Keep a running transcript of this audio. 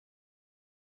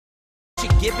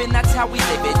given, that's how we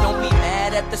live it. Don't be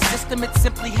mad at the system, it's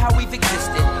simply how we've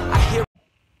existed. I hear.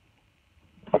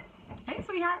 Hey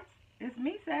sweethearts, it's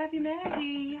me, Savvy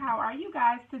Maggie. How are you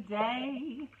guys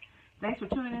today? Thanks for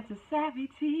tuning in to Savvy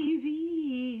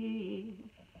TV.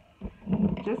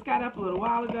 Just got up a little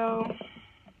while ago.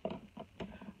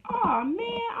 Oh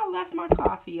man, I left my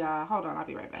coffee, y'all. Hold on, I'll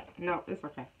be right back. No, it's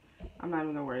okay. I'm not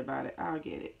even gonna worry about it. I'll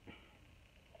get it.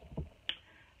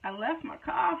 I left my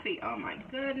coffee. Oh my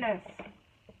goodness.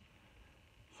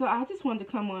 So I just wanted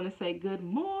to come on and say good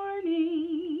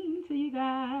morning to you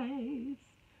guys.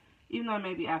 Even though it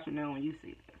may be afternoon when you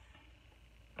see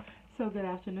this. So good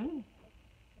afternoon,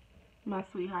 my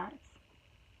sweethearts.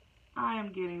 I am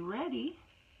getting ready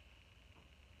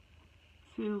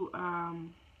to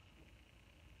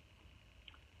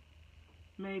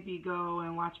maybe go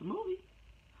and watch a movie.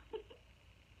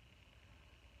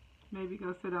 Maybe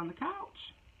go sit on the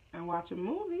couch and watch a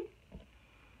movie.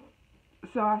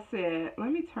 So I said, let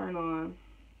me turn on,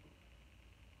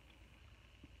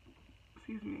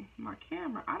 excuse me, my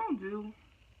camera. I don't do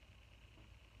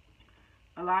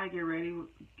a lot of get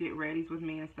readies with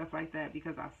me and stuff like that,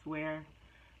 because I swear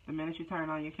the minute you turn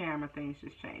on your camera, things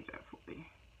just change up for me.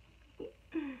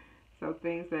 So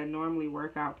things that normally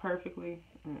work out perfectly,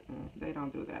 they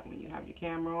don't do that when you have your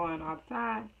camera on all the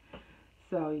time.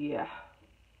 So yeah.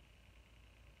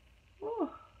 Whew.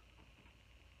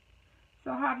 So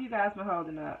how have you guys been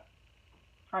holding up?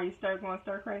 Are you going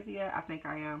stir crazy yet? I think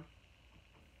I am.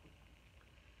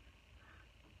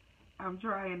 I'm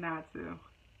trying not to.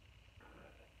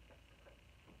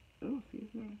 Ooh,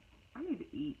 excuse me. I need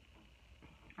to eat.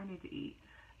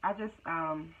 I just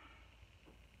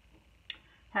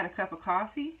had a cup of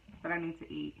coffee, but I need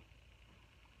to eat.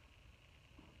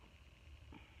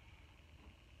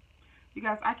 You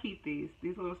guys, I keep these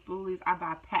little spoolies. I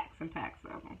buy packs and packs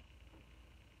of them.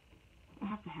 I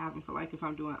have to have them for, like, if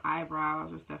I'm doing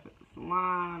eyebrows or stuff at the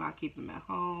salon. I keep them at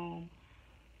home,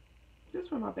 just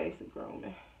for my basic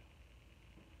grooming.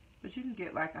 But you can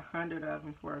get like 100 of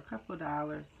them for a couple of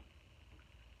dollars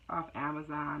off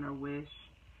Amazon or Wish,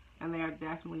 and they are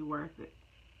definitely worth it.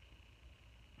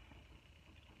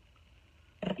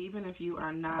 Even if you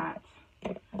are not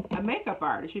a makeup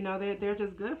artist, you know, they're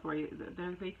just good for you.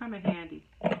 They come in handy.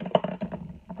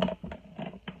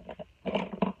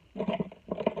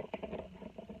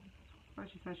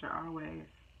 Especially since you're always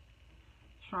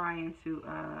trying to,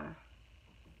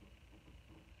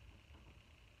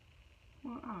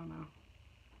 well, I don't know.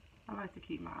 I like to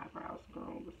keep my eyebrows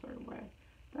groomed a certain way.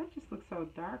 That just looks so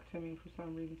dark to me for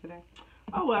some reason today.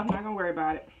 Oh well, I'm not gonna worry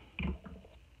about it.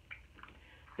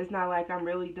 It's not like I'm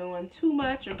really doing too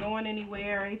much or going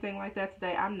anywhere or anything like that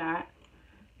today. I'm not.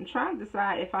 I'm trying to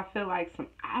decide if I feel like some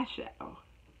eyeshadow.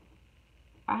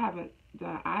 I haven't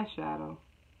done eyeshadow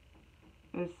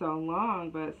in so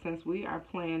long, but since we are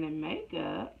playing in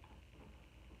makeup,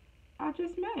 I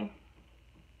just may.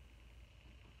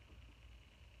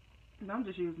 And I'm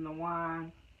just using the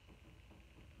wand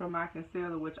for my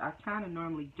concealer, which I kind of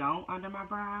normally don't under my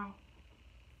brow,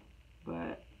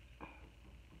 but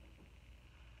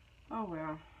oh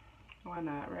well, why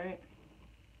not, right?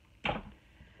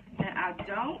 And I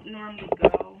don't normally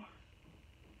go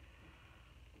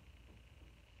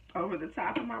over the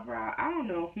top of my brow. I don't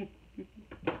know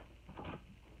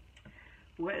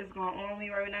what is going on with me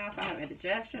right now, if I have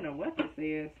indigestion or what this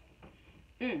is.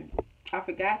 I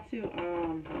forgot to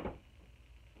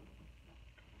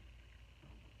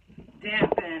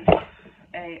dampen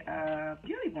a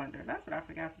beauty blender. That's what I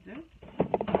forgot to do.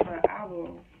 But I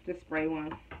will just spray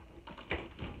one.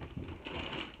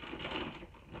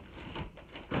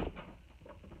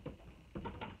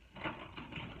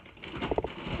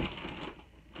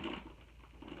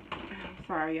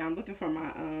 Sorry, I'm looking for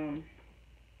my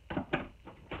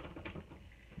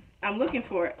I'm looking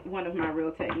for one of my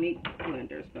Real Technique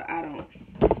blenders, but I don't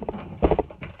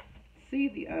see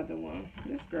the other one.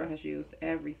 This girl has used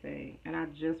everything, and I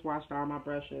just washed all my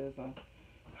brushes.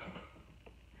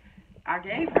 I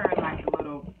gave her like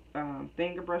little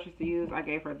finger brushes to use. I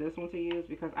gave her this one to use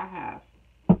because I have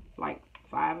like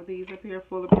 5 of these up here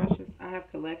full of brushes. I have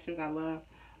collections. I love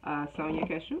Sonia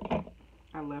Keshu.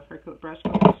 I love her brush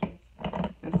collections,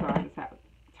 and so I just have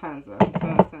tons of them.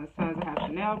 Tons. I have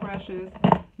Chanel brushes,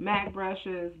 MAC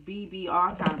brushes, BB,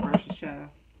 all kind of brushes, child.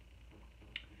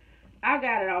 I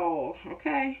got it all,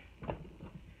 okay?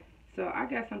 So I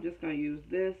guess I'm just going to use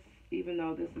this, even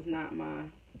though this is not my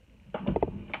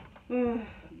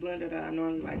blender that I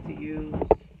normally like to use.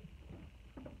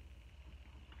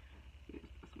 Use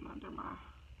this one under my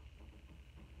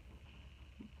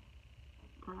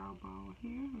brow bone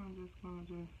here. I'm just going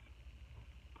to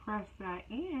press that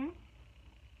in.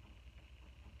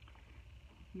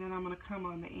 Then I'm going to come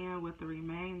on the end with the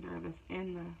remainder that's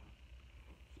in the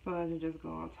sponge and just go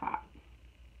on top.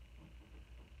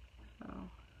 So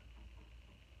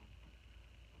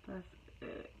that's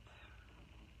it.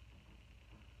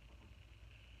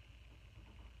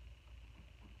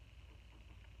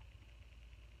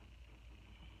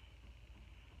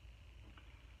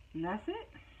 And that's it.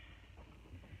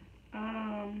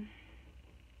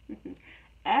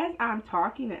 As I'm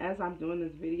talking and as I'm doing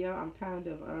this video, I'm kind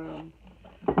of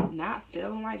not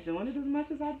feeling like doing it as much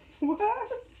as I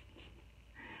was.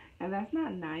 And that's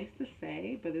not nice to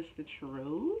say, but it's the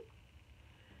truth.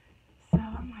 So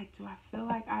I'm like, do I feel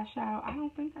like eyeshadow? I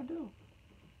don't think I do.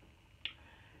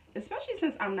 Especially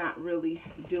since I'm not really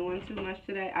doing too much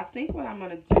today. I think what I'm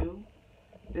going to do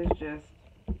is just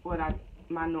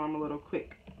my normal little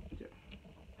quick.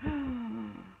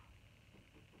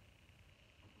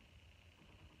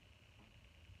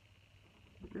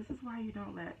 This is why you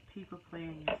don't let people play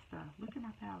in your stuff. Look at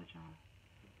my palette, y'all.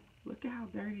 Look at how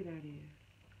dirty that is.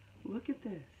 Look at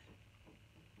this.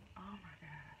 Oh my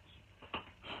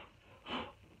gosh.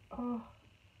 Oh.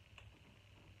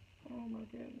 Oh my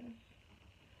goodness.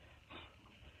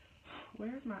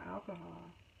 Where's my alcohol?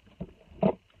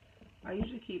 I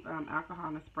usually keep alcohol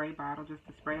in a spray bottle just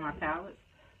to spray my palettes.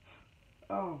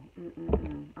 Oh,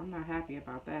 I'm not happy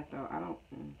about that though. I don't.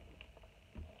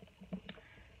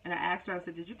 And I asked her, I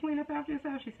said, did you clean up after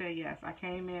yourself? She said, yes. I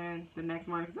came in the next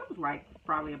morning, because it was like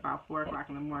probably about 4 o'clock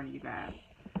in the morning, you guys.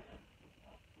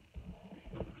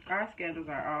 Our schedules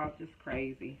are all just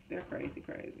crazy. They're crazy,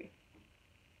 crazy.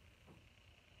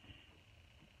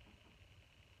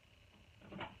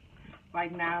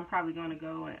 Like now I'm probably going to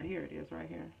go, and here it is right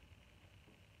here.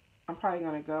 I'm probably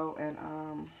going to go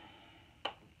and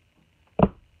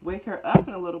wake her up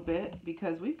in a little bit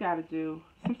because we've got to do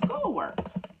some schoolwork.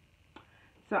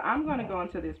 So I'm going to go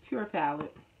into this Pure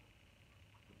palette.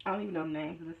 I don't even know the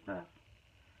names of this stuff.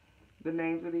 The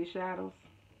names of these shadows.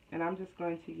 And I'm just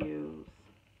going to use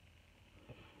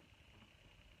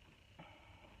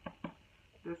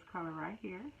this color right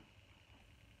here.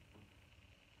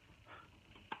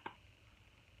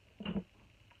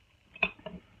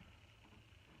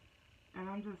 And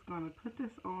I'm just going to put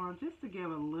this on just to give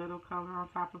a little color on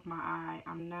top of my eye.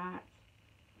 I'm not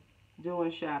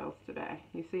doing shadows today.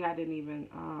 You see, I didn't even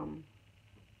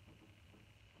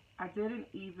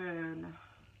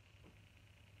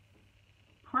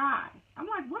prime. I'm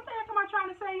like, what the heck am I trying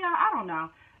to say, y'all? I don't know.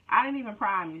 I didn't even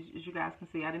prime, as you guys can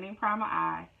see. I didn't even prime my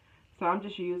eye. So I'm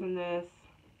just using this.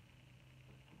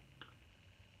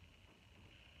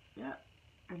 Yep.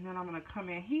 And then I'm going to come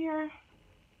in here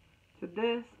to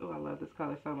this. Oh, I love this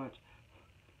color so much.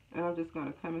 And I'm just going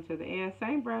to come into the end.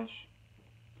 Same brush.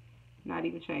 Not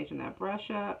even changing that brush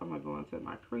up. I'm going to go into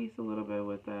my crease a little bit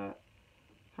with that.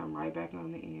 Come right back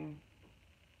on the end.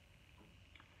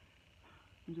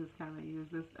 And just kind of use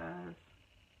this as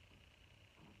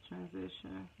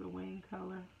transition, the wing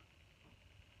color.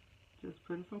 Just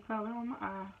putting some color on my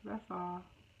eye. That's all.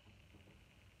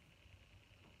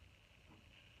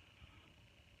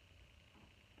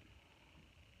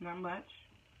 Not much.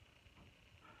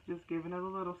 Just giving it a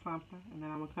little something. And then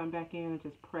I'm going to come back in and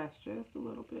just press just a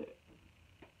little bit.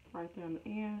 Right there on the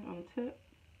end, on the tip.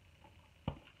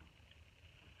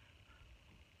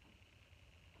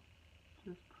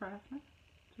 Just pressing.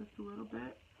 Just a little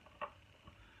bit.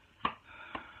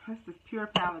 This is Pure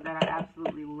palette that I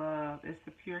absolutely love. It's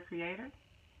the Pure Creator.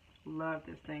 Love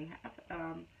this thing. I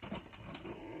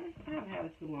haven't had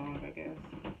it too long, I guess.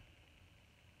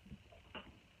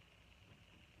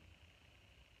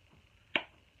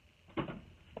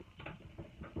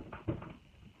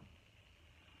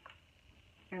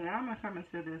 And now I'm going to come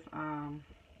into this,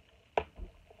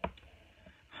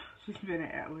 she's been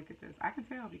at, look at this. I can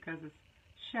tell because it's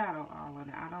shadow all in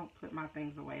it. I don't put my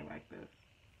things away like this.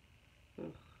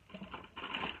 Ugh.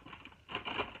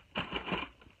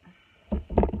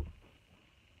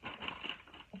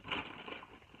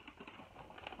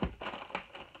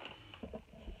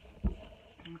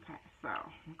 Okay, so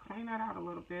I'll clean that out a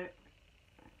little bit.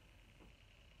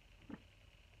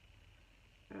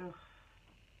 Ugh.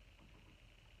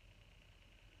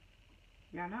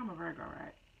 Yeah, now I'm a Virgo,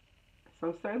 right?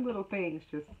 So certain little things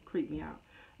just creep me out.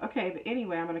 Okay, but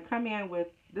anyway, I'm going to come in with,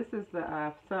 this is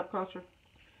the Subculture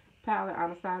palette,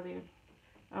 Anastasia.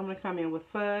 I'm going to come in with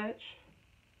Fudge.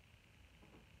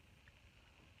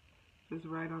 Just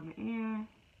right on the end.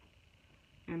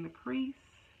 And the crease.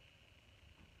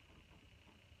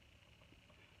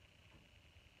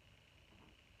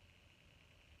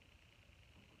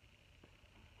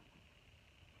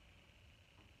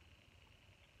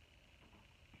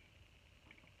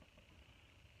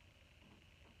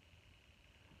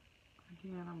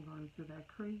 Again, I'm going to that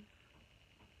crease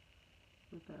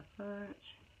with that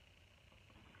fudge.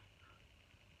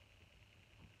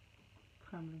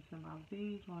 Coming into my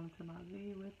V, going into my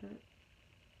V with it.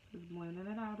 Just blending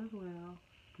it out as well,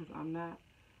 because I'm not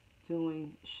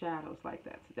doing shadows like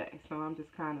that today. So I'm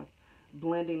just kind of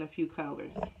blending a few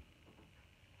colors.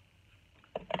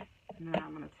 And then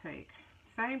I'm going to take,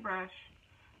 same brush,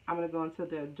 I'm going to go into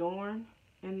the Adorn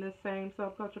in this same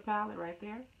Subculture palette right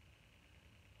there.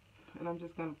 And I'm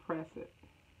just going to press it.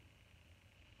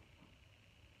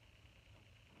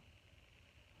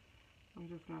 I'm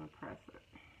just going to press it.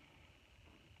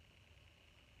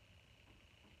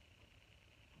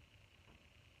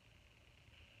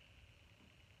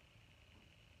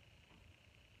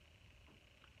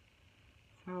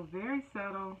 So very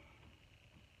subtle,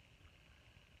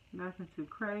 nothing too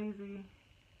crazy.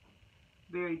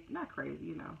 Very, not crazy,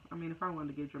 you know. I mean, if I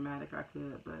wanted to get dramatic, I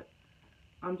could, but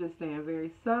I'm just saying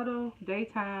very subtle,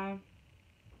 daytime.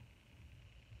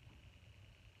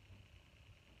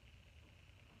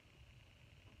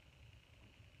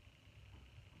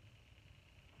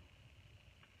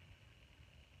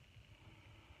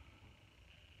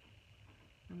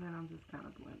 And then I'm just kind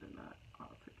of blending that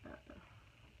all together.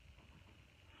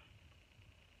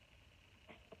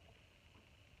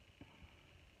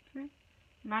 See?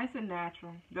 Nice and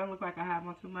natural. Don't look like I have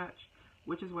on too much,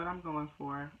 which is what I'm going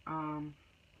for.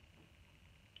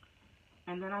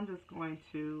 And then I'm just going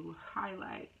to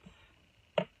highlight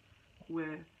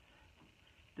with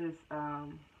this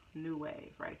New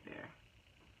Wave right there.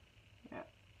 Yep.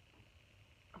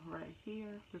 Right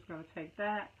here. Just going to take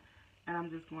that, and I'm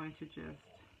just going to just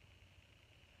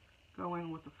go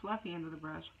in with the fluffy end of the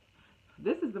brush.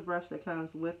 This is the brush that comes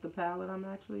with the palette I'm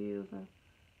actually using.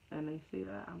 And you see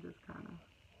that? I'm just kind of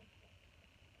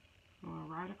going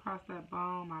right across that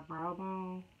bone, my brow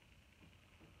bone,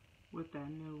 with that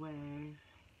New Wave.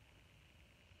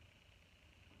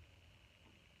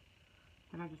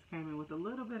 And I just came in with a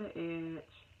little bit of edge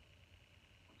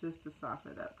just to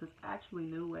soften it up. Because actually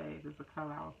New Wave is a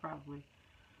color I would probably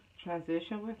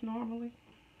transition with normally.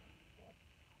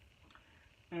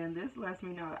 And this lets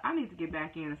me know that I need to get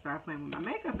back in and start playing with my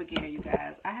makeup again, you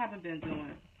guys. I haven't been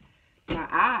doing my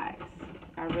eyes.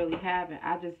 I really haven't.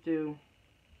 I've just been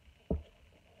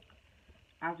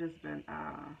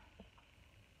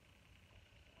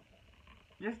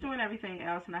just doing everything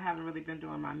else, and I haven't really been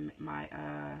doing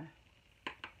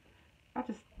I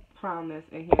just found this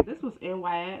in here. This was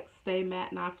NYX Stay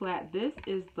Matte Not Flat. This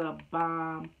is the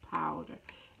bomb powder.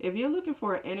 If you're looking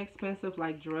for an inexpensive,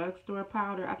 like, drugstore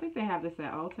powder, I think they have this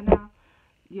at Ulta now.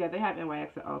 Yeah, they have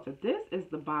NYX at Ulta. This is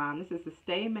the bomb. This is the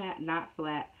Stay Matte Not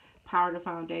Flat powder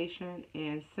foundation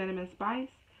in Cinnamon Spice.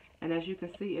 And as you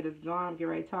can see, it is gone. I'm getting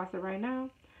ready to toss it right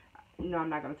now. No, I'm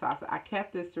not going to toss it. I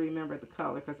kept this to remember the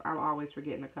color because I'm always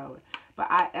forgetting the color. But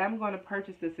I am going to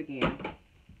purchase this again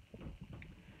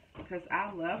because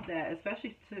I love that,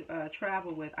 especially to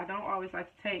travel with. I don't always like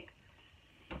to take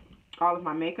all of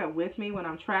my makeup with me when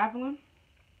I'm traveling.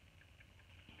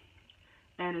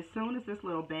 And as soon as this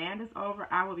little band is over,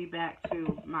 I will be back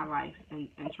to my life and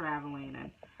traveling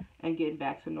and getting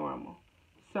back to normal.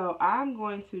 So I'm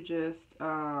going to just,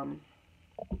 I'm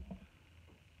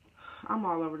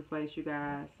all over the place, you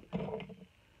guys.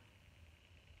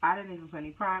 I didn't even put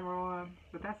any primer on,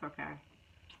 but that's okay.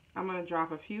 I'm going to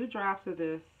drop a few drops of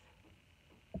this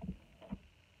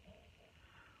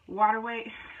Water Weight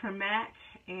from MAC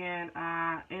and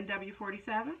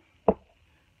NW47.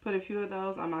 Put a few of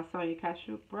those on my Sonia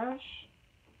Kashuk brush.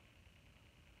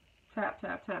 Tap,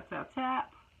 tap, tap, tap,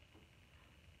 tap.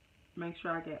 Make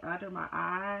sure I get under my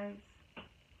eyes.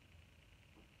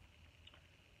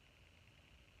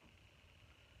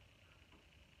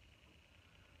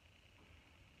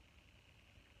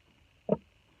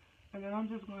 And then I'm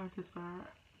just going to start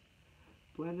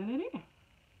blending it in.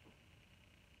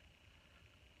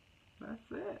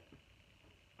 That's it.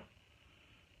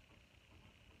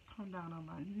 Come down on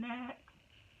my neck.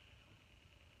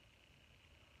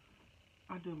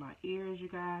 I do my ears, you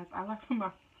guys. I like for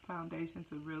my foundation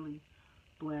to really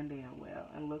blend in well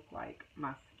and look like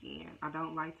my skin. I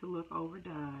don't like to look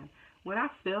overdone. When I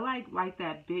feel like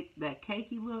that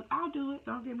cakey look, I'll do it.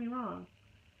 Don't get me wrong.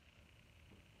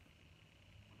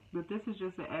 But this is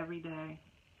just an everyday.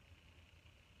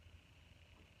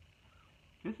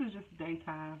 This is just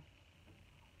daytime.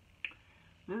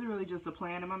 This is really just a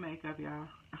plan in my makeup, y'all.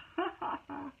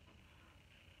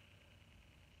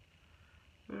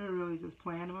 This is really just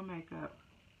playing in my makeup.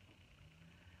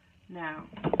 Now,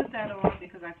 put that on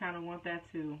because I kind of want that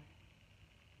to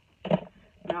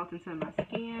melt into my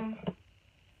skin.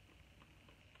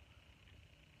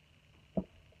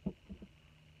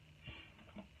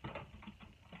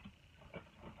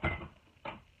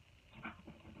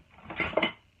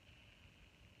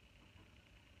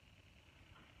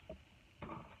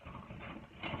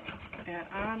 And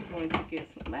I'm going to get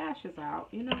some lashes out.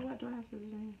 You know what? Do I have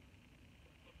scissors in?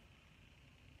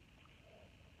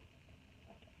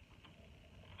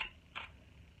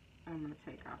 I'm going to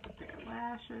take out the pair of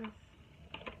lashes.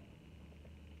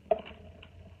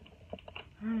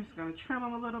 I'm just going to trim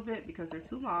them a little bit because they're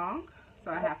too long.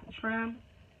 So I have to trim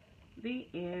the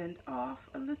end off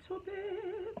a little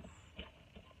bit.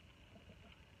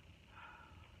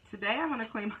 Today I'm going to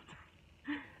clean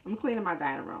I'm cleaning my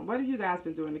dining room. What have you guys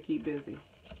been doing to keep busy?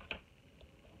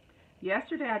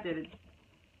 Yesterday I did a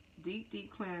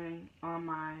deep cleaning on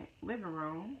my living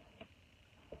room.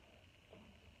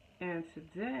 And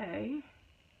today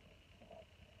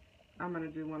I'm going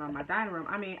to do one on my dining room.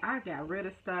 I mean, I got rid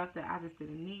of stuff that I just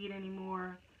didn't need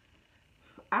anymore.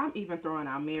 I'm even throwing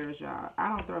out mirrors, y'all. I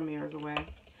don't throw mirrors away.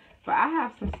 But I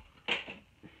have some,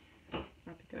 I'll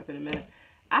pick it up in a minute.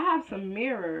 I have some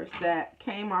mirrors that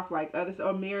came off like others,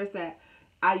 or mirrors that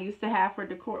I used to have for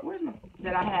decor.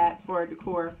 That I had for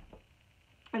decor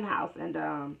in the house. And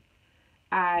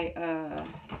I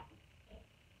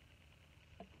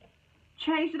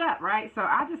changed it up, right? So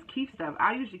I just keep stuff.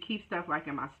 I usually keep stuff like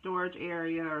in my storage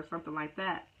area or something like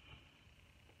that.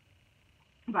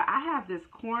 But I have this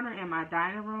corner in my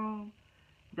dining room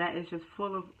that is just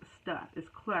full of stuff. It's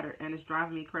cluttered, and it's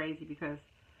driving me crazy because,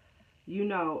 you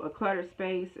know, a cluttered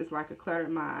space is like a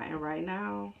cluttered mind. And right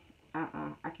now,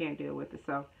 I can't deal with it.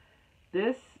 So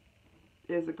this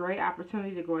is a great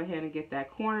opportunity to go ahead and get that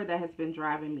corner that has been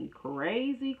driving me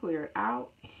crazy cleared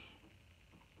out.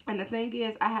 And the thing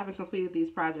is, I haven't completed these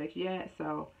projects yet,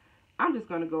 so I'm just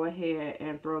going to go ahead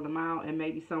and throw them out, and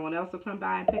maybe someone else will come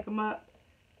by and pick them up,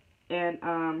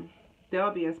 and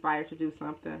they'll be inspired to do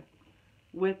something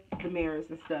with the mirrors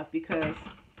and stuff, because,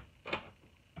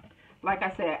 like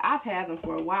I said, I've had them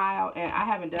for a while, and I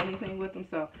haven't done anything with them,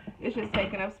 so it's just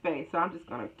taking up space. So I'm just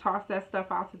going to toss that stuff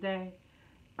out today.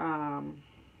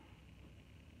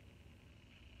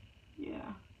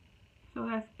 Yeah. So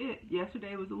that's it.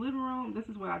 Yesterday was the living room. This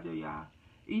is what I do, y'all.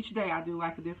 Each day I do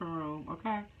like a different room,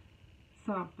 okay?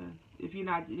 Something. If you're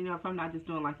not, you know, if I'm not just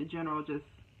doing like the general, just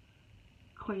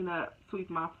clean up, sweep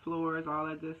my floors, all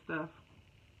that good stuff.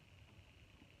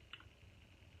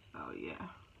 So, yeah.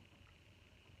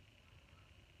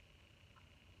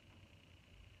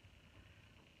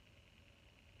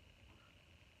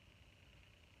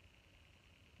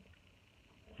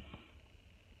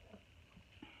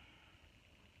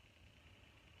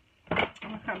 I'm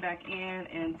going to come back in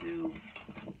and do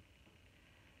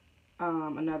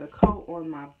another coat on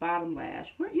my bottom lash.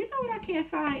 You know what I can't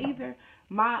find either?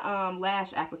 My lash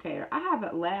applicator. I have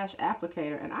a lash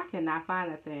applicator, and I cannot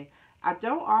find that thing. I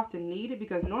don't often need it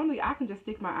because normally I can just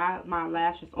stick my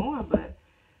lashes on, but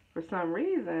for some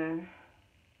reason,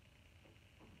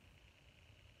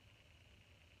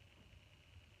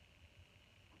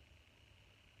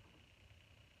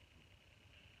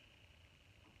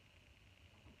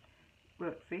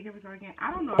 look, see, here we go again.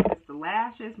 I don't know if it's the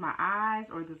lashes, my eyes,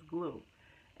 or this glue.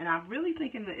 And I'm really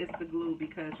thinking that it's the glue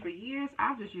because for years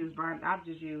I've just used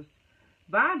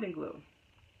bonding glue.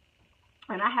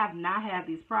 And I have not had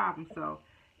these problems, so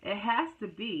it has to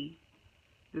be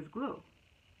this glue.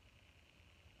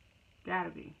 Gotta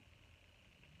be.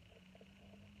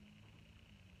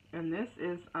 And this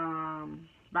is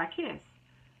by Kiss.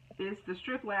 It's the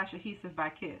Strip Lash Adhesive by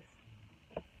Kiss.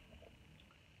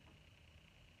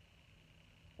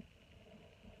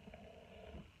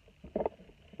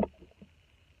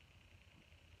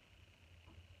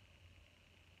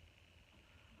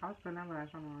 I was putting that lash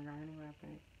on wrong guy anyway, I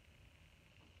think.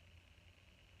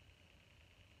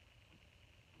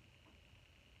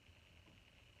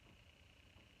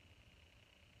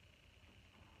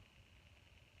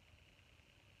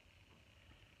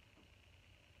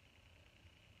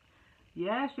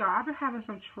 Yes, y'all, I've been having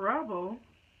some trouble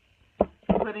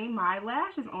putting my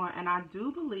lashes on, and I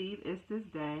do believe it's this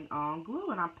dang on glue,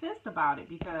 and I'm pissed about it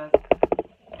because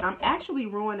I'm actually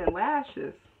ruining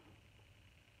lashes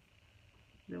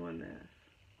doing this.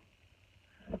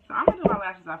 So I'm gonna do my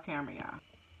lashes off camera, y'all.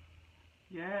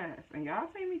 Yes, and y'all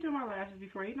seen me do my lashes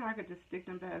before. You know I could just stick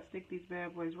these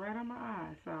bad boys right on my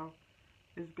eyes. So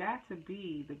it's got to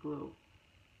be the glue.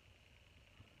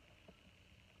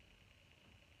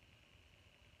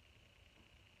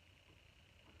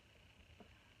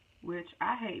 Which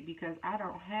I hate because I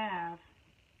don't have.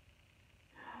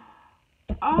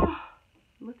 Oh,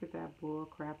 look at that bull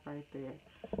crap right there.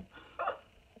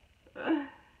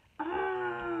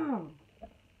 Oh.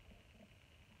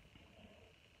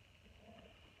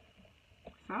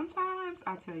 Sometimes,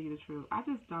 I tell you the truth, I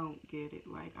just don't get it.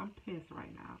 Like, I'm pissed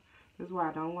right now. This is why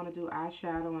I don't want to do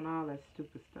eyeshadow and all that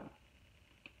stupid stuff.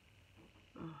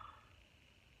 Ugh.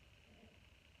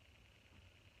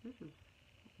 This is,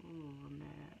 ooh, I'm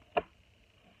mad.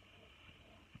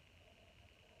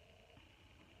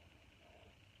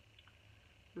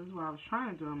 This is what I was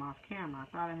trying to do them off camera. I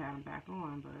thought I had them back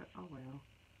on, but oh well.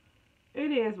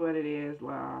 It is what it is,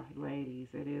 ladies.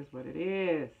 It is what it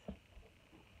is.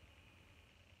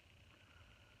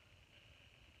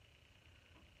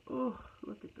 Oh,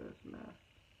 look at this mess.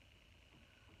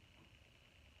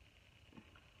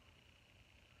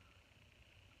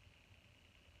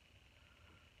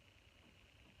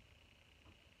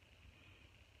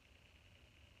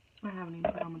 I haven't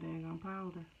even put on my dang on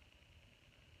powder.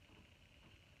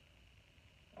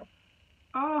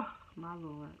 Oh, my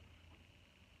Lord.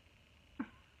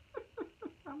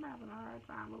 I'm having a hard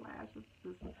time with lashes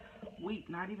this week.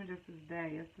 Not even just this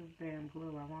day. It's this damn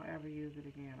glue. I won't ever use it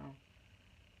again.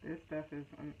 This stuff is,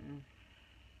 I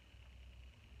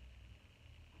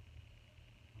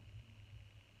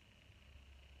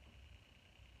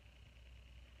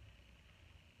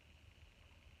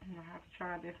have to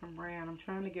try a different brand. I'm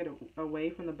trying to get away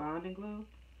from the bonding glue.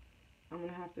 I'm going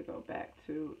to have to go back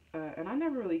to, and I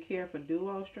never really cared for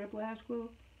duo strip lash glue.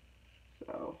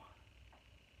 So,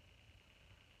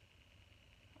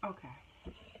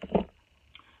 okay.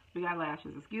 We got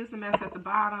lashes. Excuse the mess at the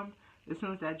bottom. As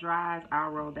soon as that dries,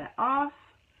 I'll roll that off.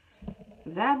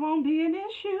 That won't be an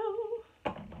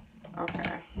issue.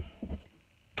 Okay.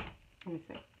 Let me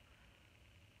see.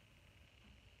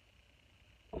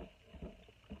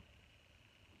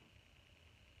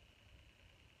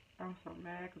 I'm so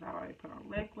mad because I already put on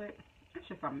liquid. It's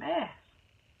just a mess.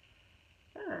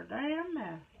 It's a damn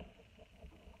mess.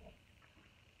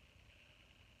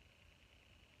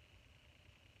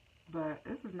 But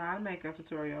this is not a makeup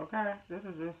tutorial, okay? This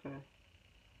is just a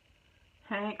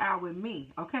hang out with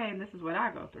me, okay? And this is what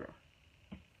I go through.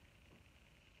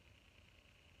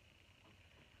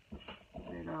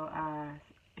 Big old eyes.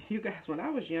 You guys, when I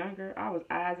was younger, I was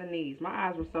eyes and knees. My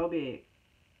eyes were so big.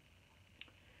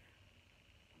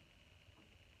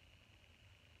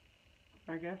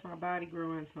 I guess my body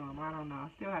grew into them. I don't know. I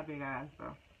still have big eyes,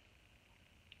 though.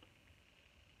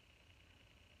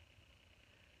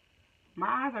 My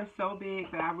eyes are so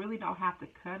big that I really don't have to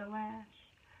cut a lash.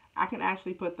 I can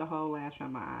actually put the whole lash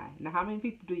on my eye. Now, how many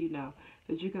people do you know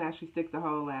that you can actually stick the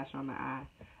whole lash on the eye?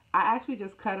 I actually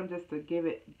just cut them just to give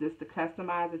it, just to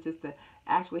customize it, just to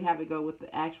actually have it go with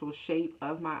the actual shape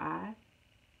of my eye.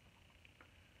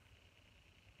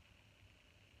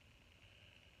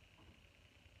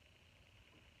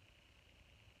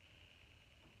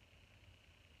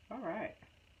 All right.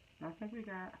 I think we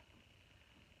got...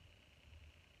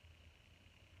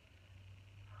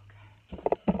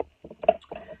 Okay.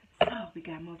 So, we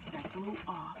got most of that glue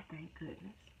off, thank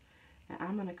goodness. And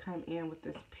I'm going to come in with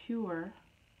this pure,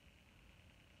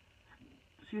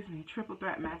 triple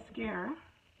threat mascara.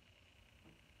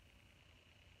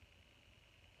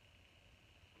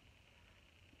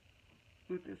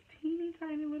 With this teeny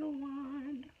tiny little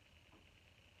wand.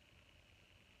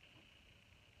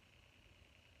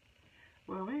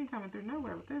 Well, we ain't coming through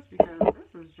nowhere with this because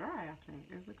this is dry, I think.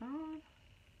 Is it gone?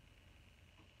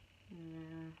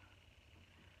 Yeah.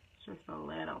 Just a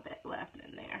little bit left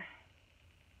in there.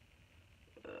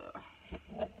 Ugh.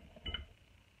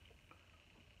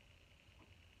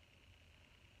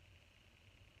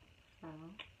 So,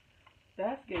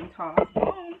 that's getting tossed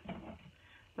on.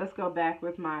 Let's go back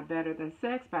with my Better Than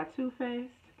Sex by Too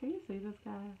Faced. Can you see this,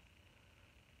 guys?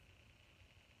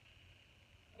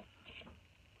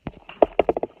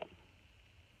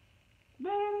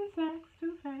 Better Than Sex,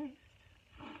 Too Faced.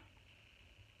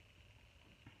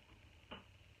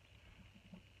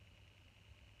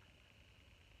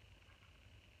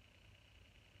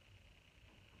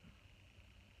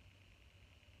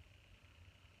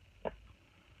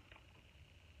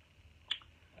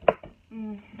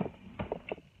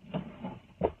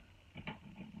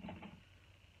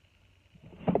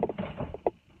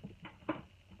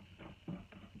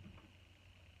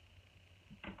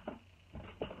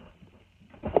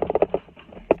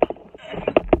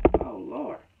 Oh,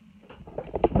 Lord.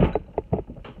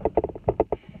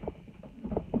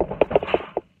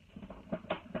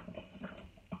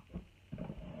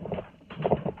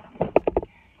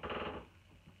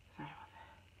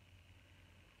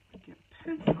 Get a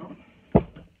pencil.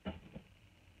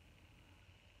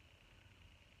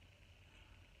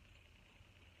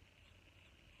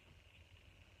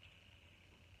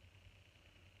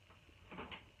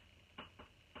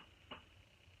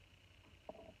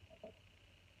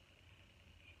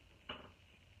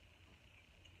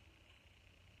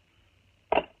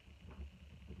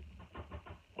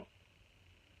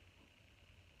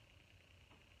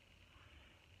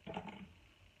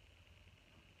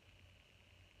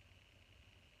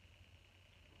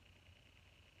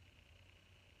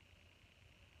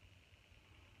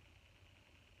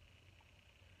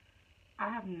 I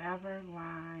have never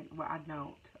lined, well, I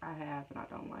don't. I have, and I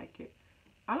don't like it.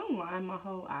 I don't line my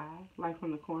whole eye, like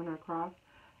from the corner across.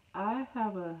 I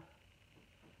have a,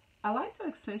 I like to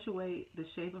accentuate the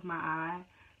shape of my eye,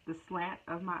 the slant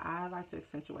of my eye. I like to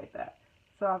accentuate that.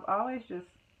 So I've always just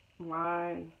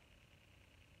lined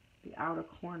the outer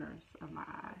corners of my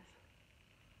eyes.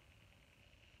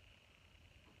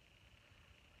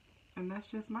 And that's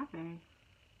just my thing.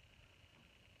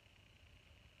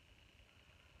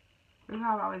 This is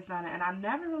how I've always done it. And I've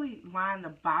never really lined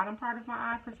the bottom part of my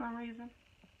eye for some reason.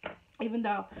 Even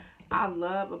though I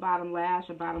love a bottom lash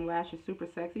is super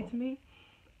sexy to me.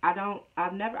 I don't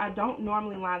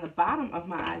normally line the bottom of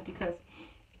my eyes because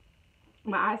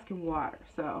my eyes can water.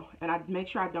 So, and I make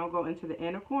sure I don't go into the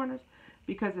inner corners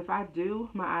because if I do,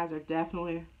 my eyes are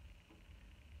definitely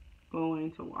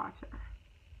going to water.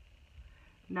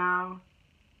 Now,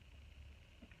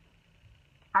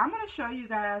 I'm going to show you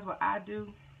guys what I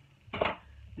do.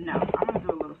 No, I'm going to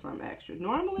do a little something extra.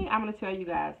 Normally, I'm going to tell you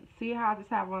guys, see how I just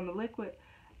have on the liquid?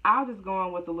 I'll just go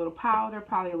on with a little powder,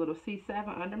 probably a little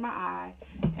C7 under my eye,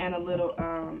 and a little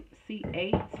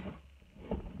C8.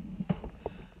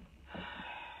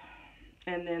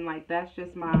 And then, like, that's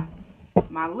just my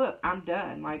look. I'm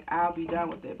done. Like, I'll be done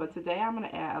with it. But today, I'm going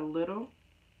to add a little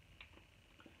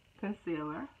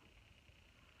concealer.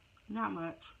 Not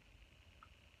much.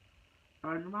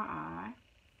 Under my eye.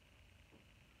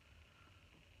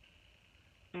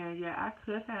 And yeah, I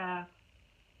could have,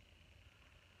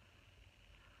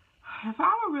 if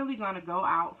I were really going to go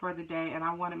out for the day and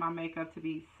I wanted my makeup to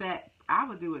be set, I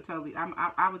would do it totally.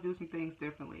 I would do some things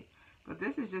differently. But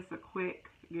this is just a quick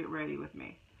get ready with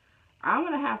me. I'm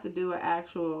going to have to do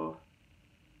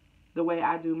the way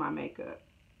I do my makeup.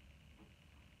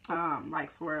 Like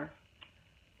for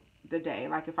the day.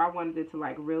 Like if I wanted it to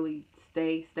like really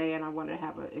stay and I wanted to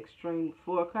have an extreme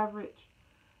full coverage,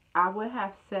 I would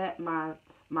have set my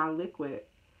liquid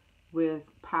with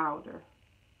powder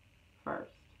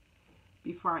first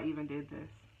before I even did this.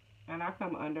 And I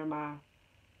come under my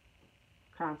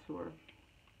contour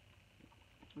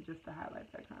just to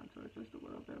highlight that contour just a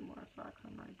little bit more. So I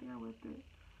come right there with it.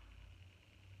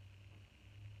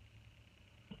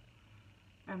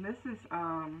 And this is,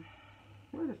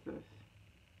 what is this?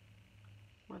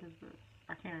 What is this?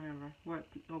 I can't remember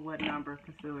what number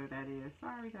concealer that is.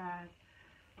 Sorry guys.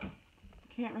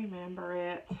 Can't remember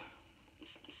it.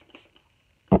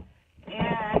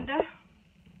 And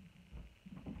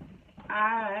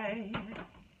I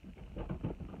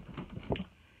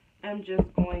am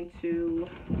just going to,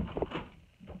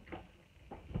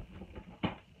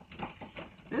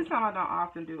 this time I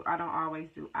don't always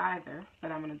do either,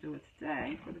 but I'm going to do it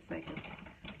today for the sake of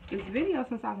this video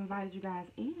since I've invited you guys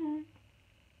in.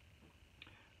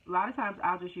 A lot of times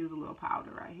I'll just use a little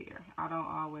powder right here. I don't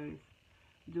always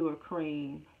do a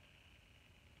cream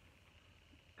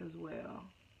as well,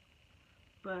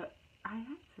 but I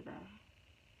am today.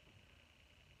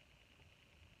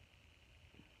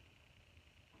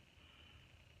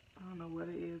 I don't know what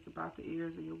it is about the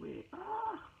ears of your wig.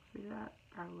 Ah, see that?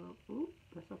 Got a little, ooh,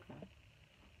 that's okay.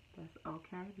 That's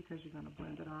okay because you're going to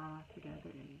blend it all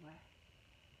together anyway.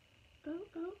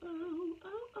 Ooh, ooh, ooh,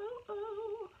 ooh, ooh,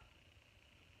 ooh.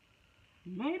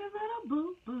 Made a little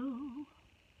boo-boo.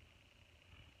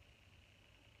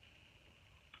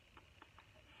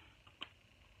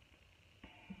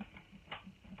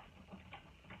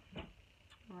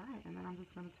 Alright, and then I'm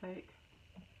just going to take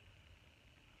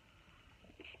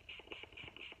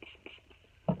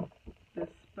the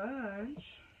sponge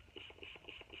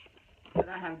that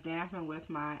I have dampened with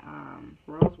my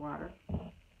rose water.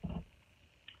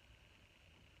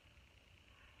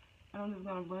 And I'm just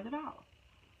going to blend it out.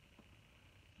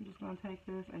 I'm just going to take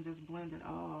this and just blend it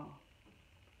all.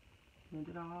 Blend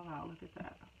it all out. Look at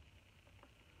that.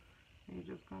 And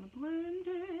you're just going to blend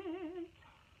it.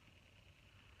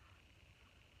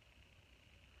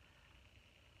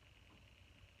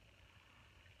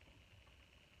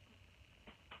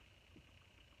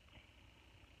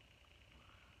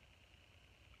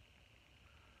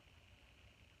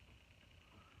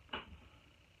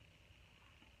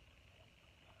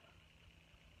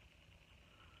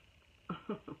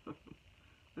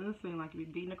 This seems like you're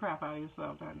beating the crap out of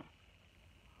yourself, doesn't it?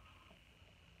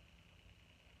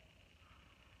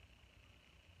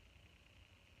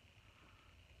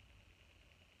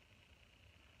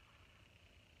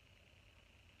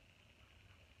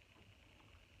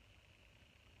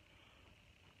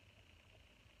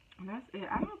 And that's it.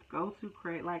 I don't go too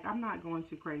crazy. Like, I'm not going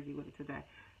too crazy with it today.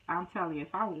 I'm telling you,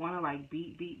 if I want to, like,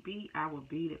 beat, I will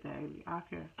beat it, baby. I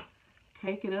can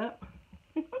cake it up.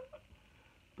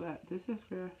 But this is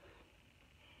for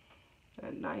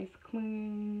a nice,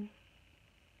 clean,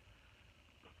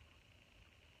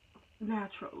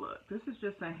 natural look. This is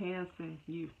just enhancing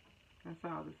you. That's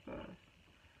all this does.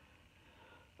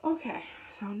 Okay,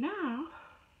 so now,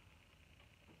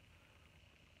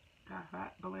 got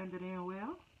that blended in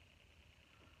well.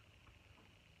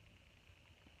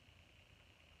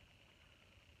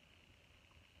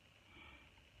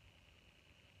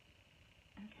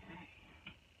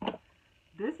 Okay,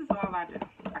 this is all I do.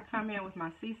 I come in with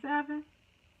my C7.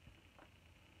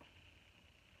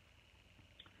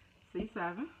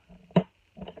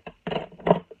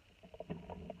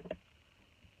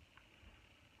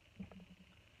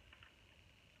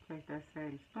 Take that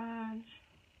same sponge,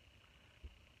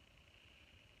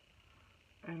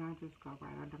 and I just go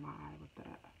right under my eye with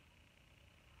that.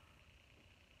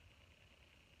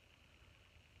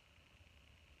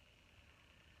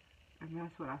 And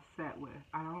that's what I set with.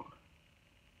 I don't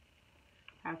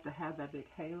have to have that big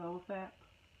halo effect.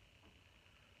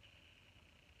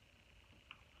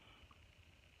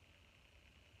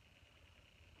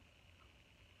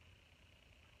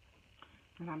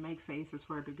 And I make faces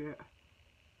for it to get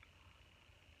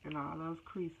in all those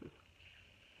creases.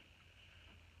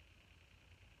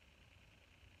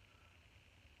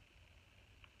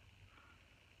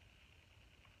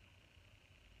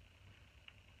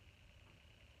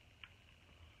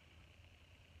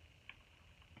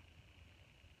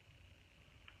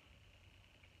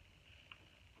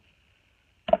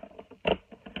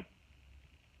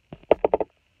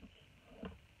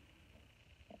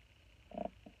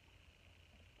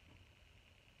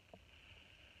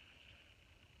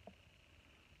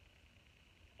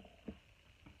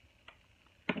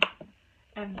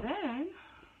 And then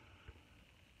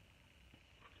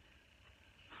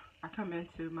I come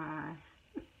into my,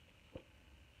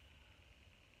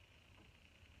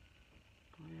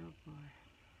 boy oh boy.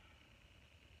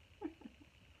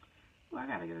 Well, I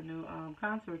gotta get a new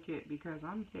contour kit because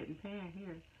I'm hitting pan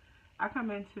here. I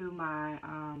come into my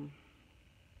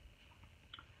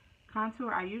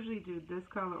contour. I usually do this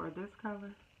color or this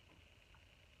color.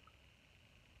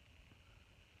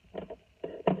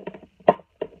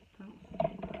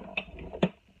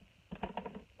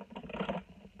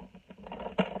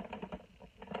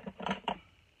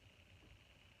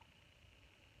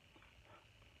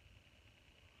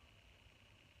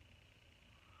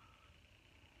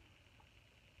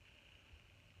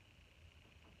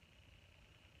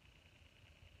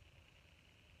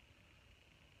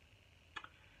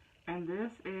 And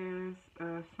this is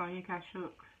a Sonia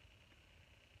Kashuk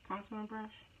contouring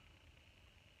brush.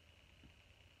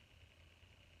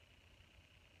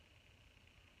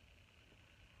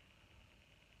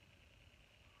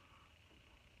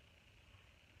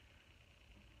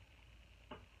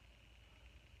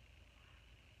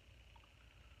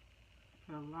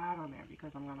 Put a lot on there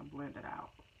because I'm going to blend it out.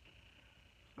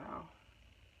 So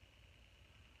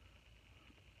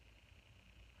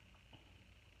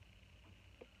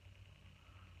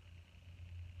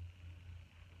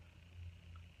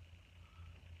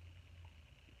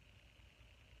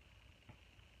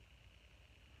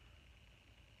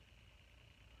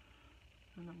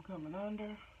and I'm coming under.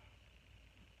 And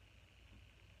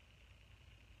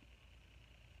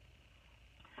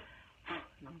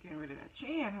I'm getting rid of that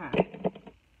chin, honey.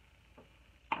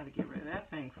 Gotta get rid of that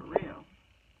thing for real.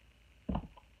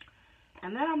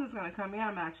 And then I'm just gonna come in.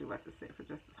 I'm actually let this sit for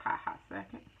just a hot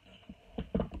second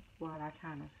while I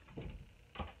kind of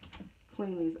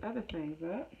clean these other things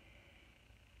up.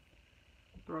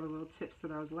 Throw the little tips of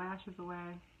those lashes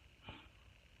away.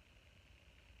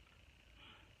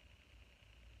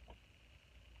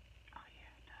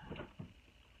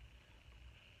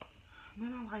 And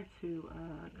then I like to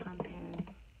come in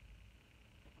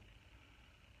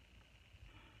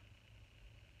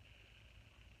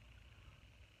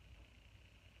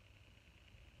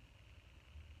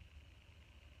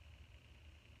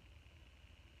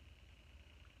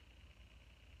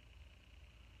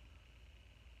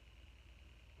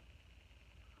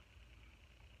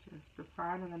just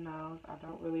defining the nose. I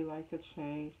don't really like to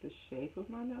change the shape of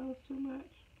my nose too much.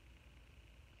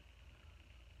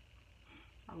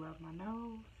 I love my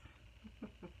nose.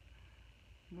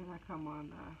 And then I come on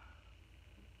the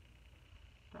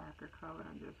darker color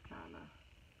and just kind of.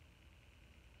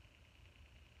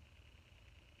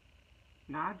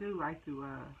 Now I do like to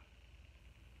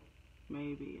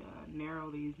maybe narrow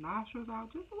these nostrils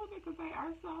out just a little bit because they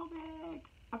are so big.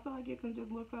 I feel like you can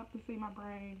just look up to see my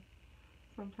brain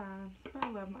sometimes. But I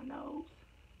love my nose.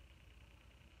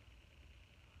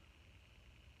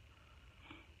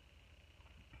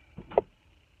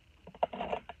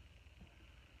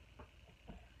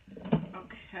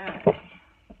 Okay.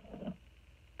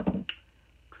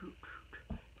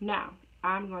 Now,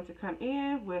 I'm going to come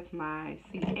in with my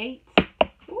C8.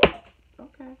 Ooh,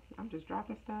 okay, I'm just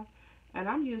dropping stuff. And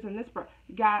I'm using this brush.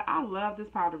 God, I love this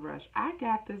powder brush. I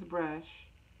got this brush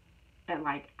at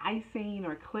like Icing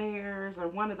or Claire's or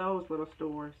one of those little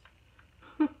stores.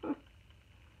 So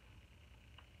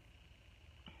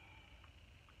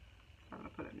I'm going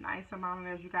to put a nice amount in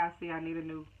there. As you guys see, I need a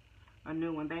new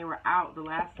one. They were out the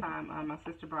last time my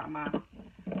sister brought mine.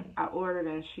 I ordered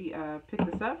and she picked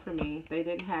this up for me. They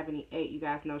didn't have any 8. You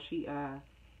guys know she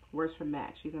works for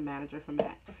MAC. She's a manager for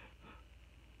MAC.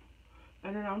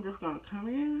 And then I'm just going to come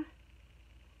in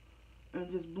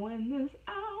and just blend this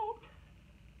out.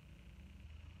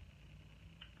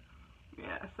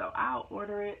 Yeah, so I'll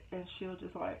order it and she'll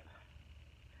just like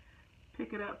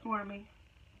pick it up for me.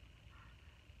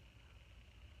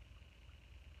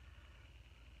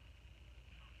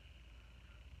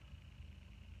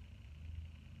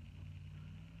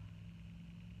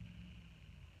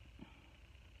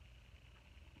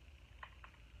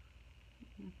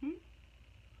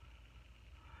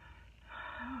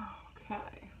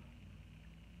 Okay.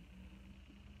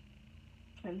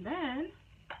 And then,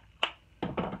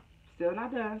 still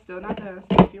not done, still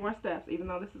a few more steps, even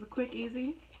though this is a quick,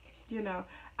 easy, you know.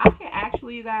 I can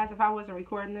actually, you guys, if I wasn't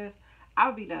recording this, I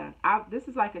would be done. This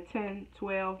is like a 10,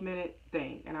 12 minute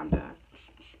thing, and I'm done.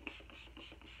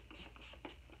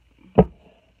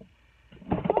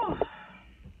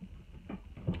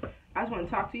 I just want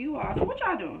to talk to you all. So what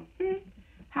y'all doing?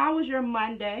 How was your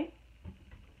Monday?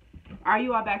 Are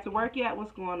you all back to work yet?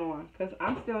 What's going on? Because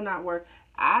I'm still not work.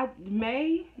 I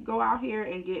may go out here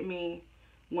and get me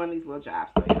one of these little jobs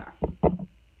for y'all,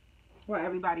 where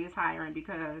everybody is hiring,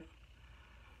 because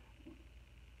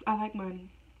I like money.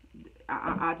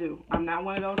 I do. I'm not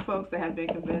one of those folks that have been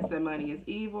convinced that money is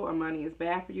evil or money is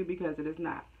bad for you, because it is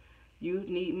not. You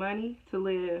need money to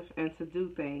live and to do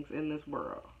things in this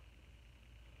world.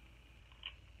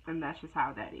 And that's just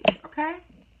how that is, okay?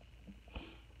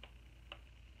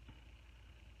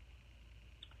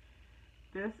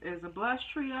 This is a blush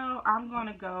trio. I'm going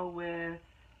to go with,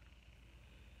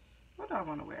 what do I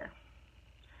want to wear?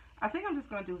 I think I'm just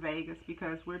going to do Vegas,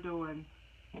 because we're doing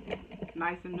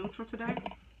nice and neutral today.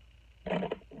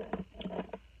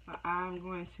 I'm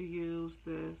going to use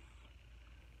this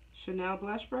Chanel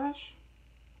blush brush.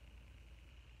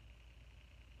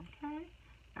 Okay.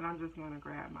 And I'm just going to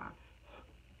grab my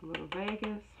little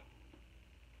Vegas.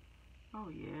 Oh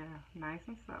yeah, nice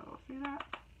and subtle. See that?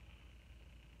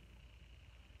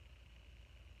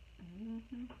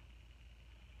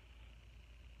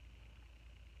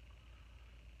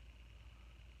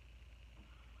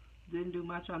 Didn't do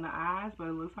much on the eyes, but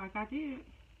it looks like I did.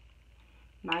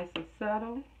 Nice and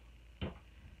subtle.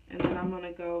 And then I'm going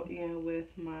to go in with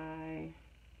my,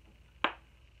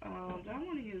 do I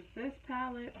want to use this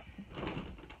palette?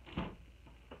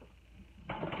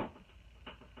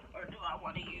 Or do I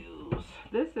want to use,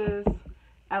 this is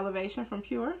Elevation from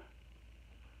Pure.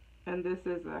 And this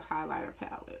is a highlighter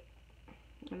palette.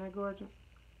 Isn't that gorgeous?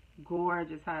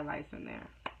 Gorgeous highlights in there.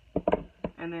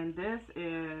 And then this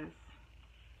is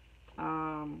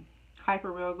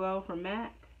Hyper Real Glow from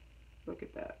MAC. Look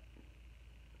at that.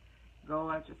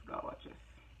 Gorgeous, gorgeous.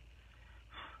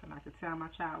 And I could tell my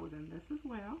child was in this as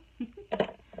well.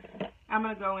 I'm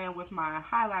going to go in with my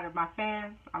highlighter, my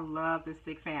fan. I love this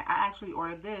stick fan. I actually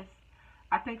ordered this,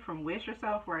 I think from Wish or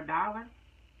so, for $1.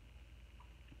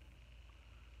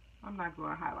 I'm not going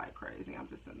to highlight crazy. I'm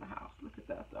just in the house. Look at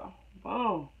that, though.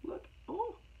 Boom. Look.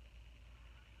 Ooh.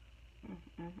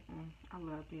 I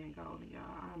love being golden, y'all.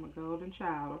 I'm a golden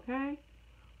child, okay?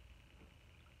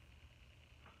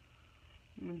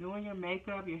 When doing your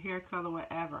makeup, your hair color,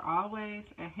 whatever, always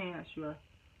enhance your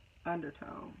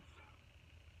undertones.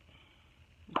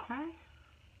 Okay?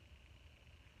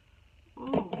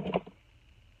 Ooh.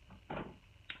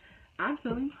 I'm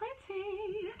feeling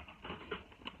pretty.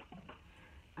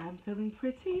 I'm feeling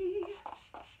pretty.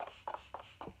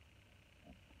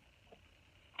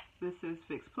 This is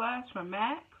Fix Plus from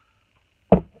MAC.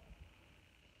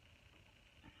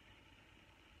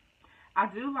 I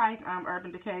do like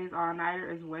Urban Decay's All Nighter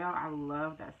as well. I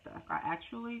love that stuff. I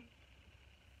actually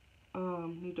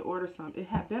need to order some. It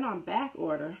had been on back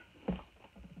order,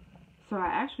 so I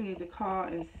actually need to call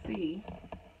and see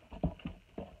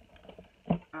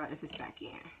if it's back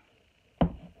in.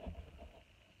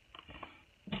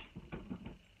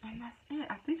 And that's it.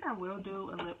 I think I will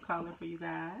do a lip color for you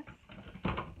guys.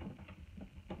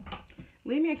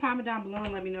 Leave me a comment down below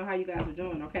and let me know how you guys are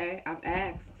doing, okay? I've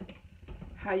asked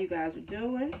how you guys are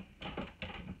doing.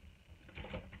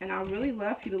 And I really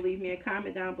love for you to leave me a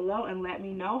comment down below and let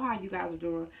me know how you guys are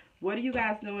doing. What are you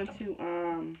guys doing to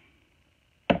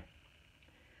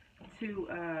to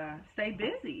stay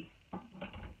busy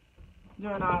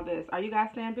during all this. Are you guys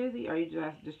staying busy, or are you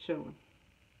just chilling?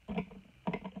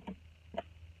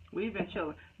 We've been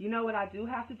chilling. You know what I do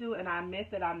have to do, and I admit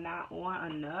that I'm not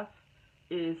on enough,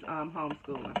 is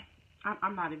homeschooling.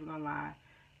 I'm not even gonna lie.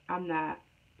 I'm not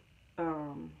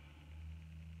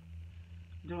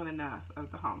doing enough of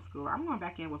the homeschool. I'm going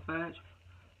back in with fudge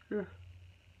here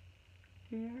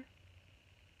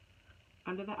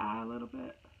under the eye a little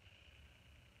bit.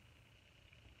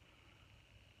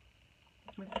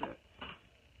 That's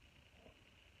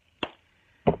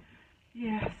it.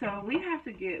 Yeah, so we have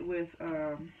to get with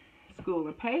school.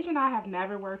 And Paige and I have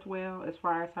never worked well as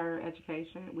far as her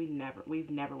education. We've never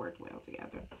worked well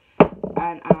together.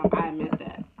 And I admit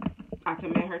that. I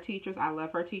commend her teachers. I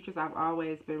love her teachers. I've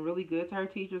always been really good to her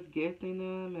teachers, gifting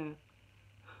them. And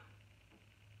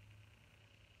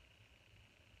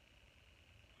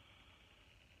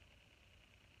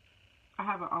I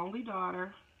have an only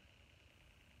daughter,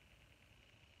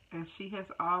 and she has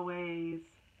always,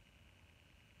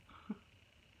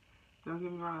 don't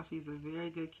get me wrong, she's a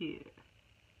very good kid.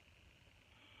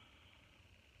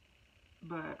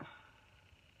 But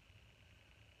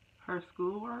her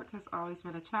schoolwork has always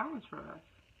been a challenge for us,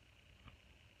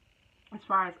 as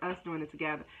far as us doing it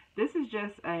together. This is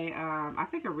just I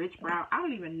think a rich brown. I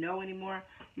don't even know anymore.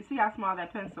 You see how small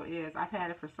that pencil is. I've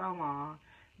had it for so long.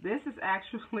 This is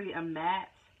actually a matte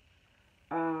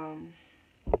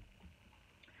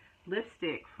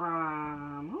lipstick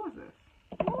from, who is this?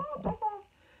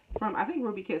 From, I think,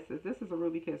 Ruby Kisses. This is a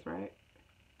Ruby Kiss, right?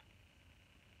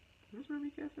 Is this Ruby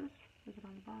Kisses? Is it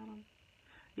on the bottom?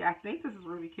 Yeah, I think this is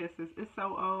Ruby Kisses. It's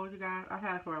so old, you guys. I've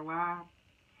had it for a while.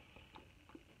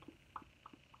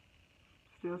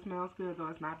 Still smells good, though.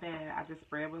 It's not bad. I just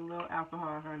spray it with a little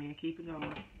alcohol, honey, and keep it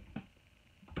going.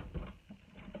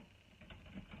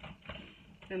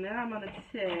 And then I'm going to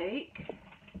take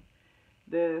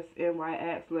this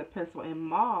NYX lip pencil in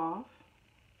mauve.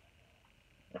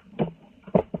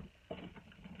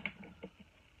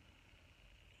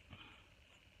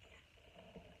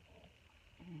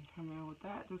 And come in with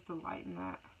that just to lighten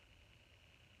that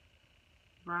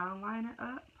brown liner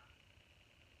up.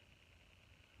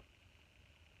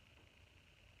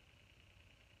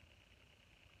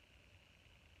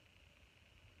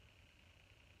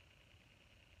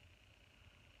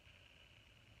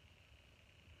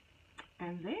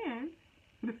 And then,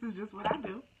 this is just what I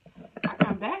do. I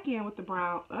come back in with the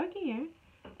brown again,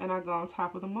 and I go on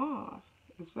top of the mauve,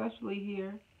 especially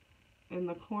here in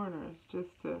the corners, just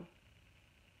to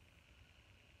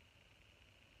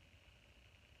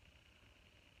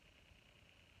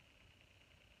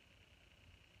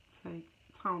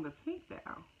tone the pink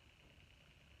down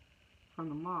from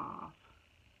the mauve.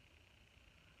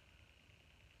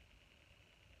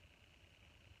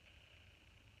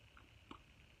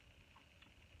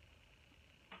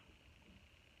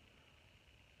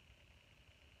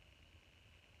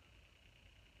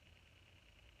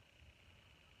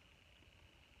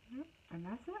 And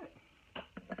that's it.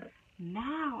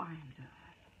 Now I am done.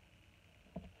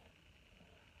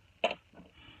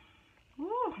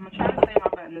 Ooh, I'm going to try to stay my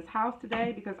butt in this house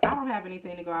today because I don't have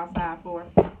anything to go outside for.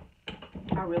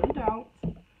 I really don't.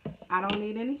 I don't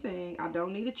need anything. I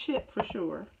don't need a chip for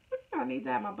sure. I need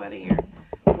to have my butt in here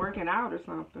working out or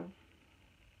something.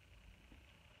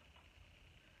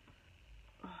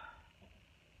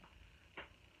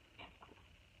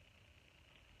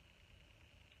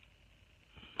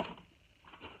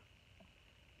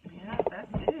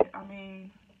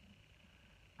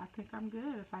 I think I'm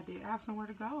good. If I did have somewhere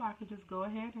to go, I could just go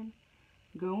ahead and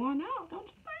go on out. Don't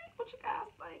you think? What you guys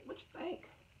think? What you think?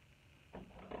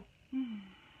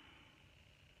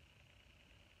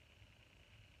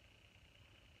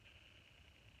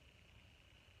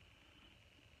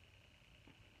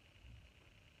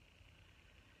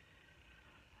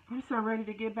 I'm so ready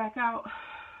to get back out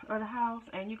of the house.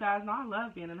 And you guys know I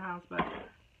love being in the house, but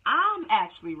I'm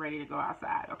actually ready to go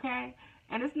outside, okay?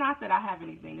 And it's not that I have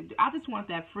anything to do. I just want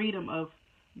that freedom of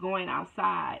going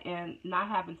outside and not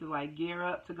having to, like, gear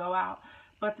up to go out.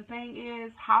 But the thing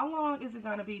is, how long is it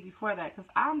going to be before that?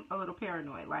 Because I'm a little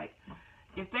paranoid. Like,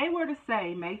 if they were to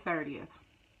say May 30th,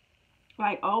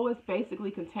 like, oh, it's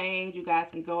basically contained, you guys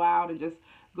can go out and just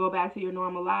go back to your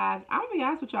normal lives. I'm going to be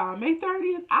honest with y'all, May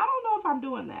 30th, I don't know if I'm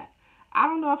doing that. I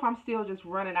don't know if I'm still just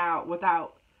running out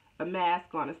without a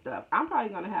mask on and stuff. I'm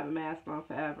probably going to have a mask on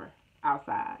forever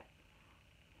outside.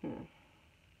 I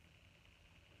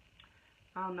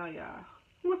don't know, y'all.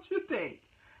 What you think?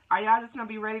 Are y'all just going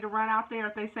to be ready to run out there?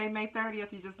 If they say May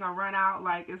 30th, you're just going to run out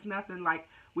like it's nothing, like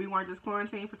we weren't just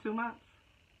quarantined for 2 months?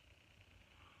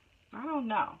 I don't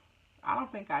know. I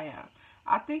don't think I am.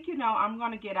 I think, I'm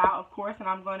going to get out, of course, and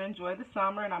I'm going to enjoy the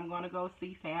summer, and I'm going to go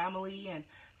see family and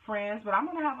friends, but I'm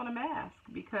going to have on a mask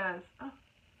because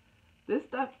this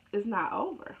stuff is not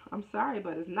over. I'm sorry,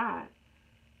 but it's not.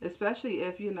 Especially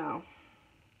if, I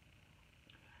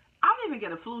don't even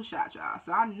get a flu shot, y'all.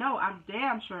 So I know I'm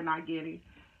damn sure not getting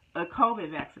a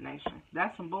COVID vaccination.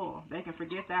 That's some bull. They can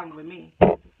forget that one with me.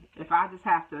 If I just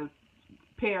have to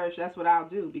perish, that's what I'll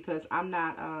do because I'm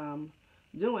not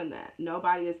doing that.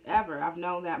 Nobody has ever. I've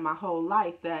known that my whole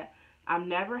life that I'm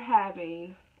never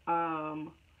having a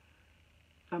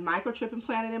microchip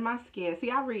implanted in my skin.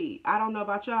 See, I read. I don't know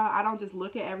about y'all. I don't just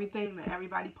look at everything that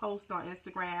everybody posts on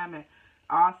Instagram and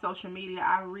all social media.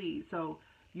 I read. So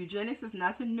eugenics is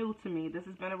nothing new to me. This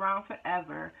has been around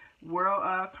forever.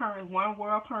 One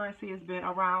world currency has been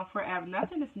around forever.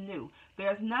 Nothing is new.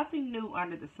 There's nothing new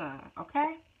under the sun.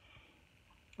 Okay?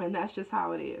 And that's just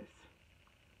how it is.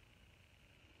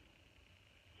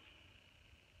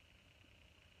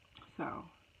 So,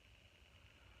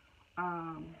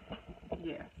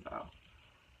 yeah, so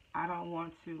I don't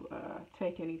want to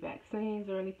take any vaccines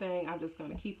or anything. I'm just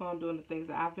going to keep on doing the things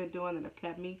that I've been doing that have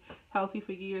kept me healthy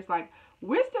for years. Like,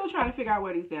 we're still trying to figure out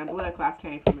where these damn blood clots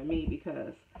came from in me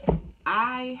because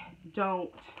I don't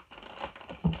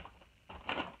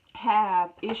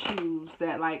have issues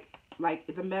that, like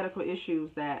the medical issues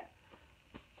that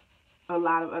a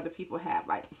lot of other people have.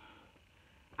 Like,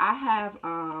 I have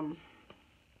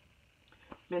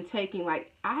been taking,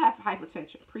 like, I have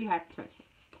hypertension, pre-hypertension,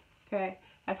 okay?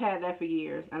 I've had that for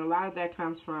years, and a lot of that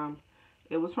comes from,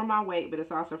 it was from my weight, but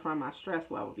it's also from my stress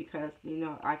level because,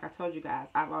 like I told you guys,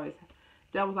 I've always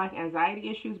dealt with, like, anxiety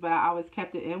issues, but I always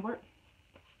kept it inward.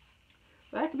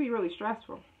 So that can be really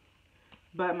stressful.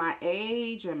 But my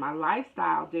age and my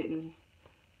lifestyle didn't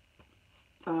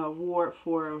ward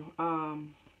for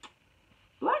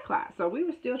blood clots. So we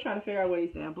were still trying to figure out where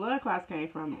these damn blood clots came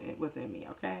from within me,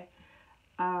 okay?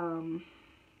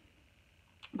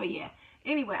 But yeah,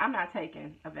 anyway, I'm not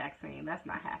taking a vaccine. That's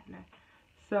not happening.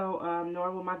 So, nor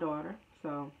will my daughter.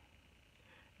 So,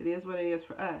 it is what it is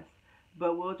for us.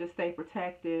 But we'll just stay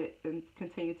protected and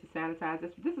continue to sanitize.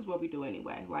 This is what we do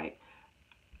anyway. Like,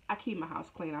 I keep my house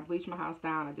clean. I bleach my house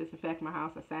down. I disinfect my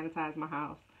house. I sanitize my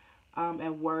house.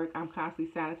 At work, I'm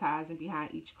constantly sanitizing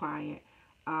behind each client.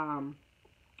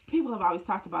 People have always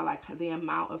talked about, like, the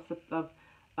amount of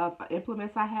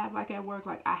implements I have, like, at work.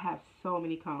 Like, I have so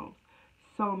many combs,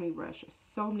 so many brushes,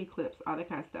 so many clips, all that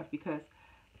kind of stuff, because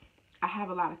I have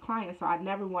a lot of clients, so I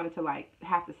never wanted to, like,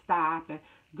 have to stop and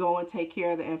go and take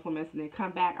care of the implements and then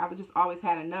come back. I've just always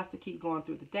had enough to keep going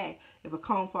through the day. If a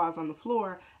comb falls on the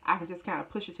floor, I can just kind of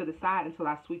push it to the side until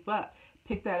I sweep up,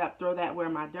 pick that up, throw that where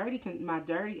my dirty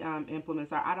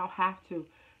implements are. I don't have to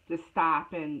just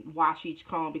stop and wash each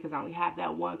comb because I only have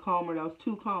that one comb or those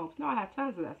two combs. No, I have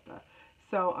tons of that stuff.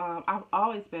 So I've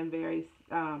always been very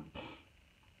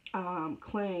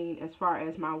clean as far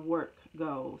as my work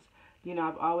goes.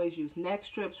 I've always used neck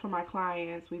strips for my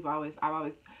clients. I've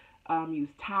always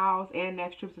used towels and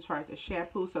neck strips as far as the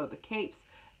shampoo. So the capes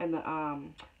and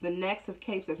the necks of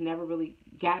capes have never really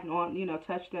gotten on,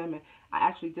 touched them. And I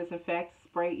actually disinfect,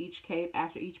 spray each cape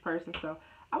after each person. So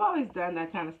I've always done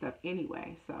that kind of stuff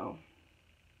anyway. So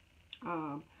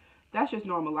that's just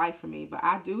normal life for me. But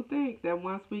I do think that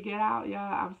once we get out, y'all,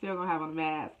 I'm still going to have on a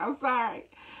mask. I'm sorry.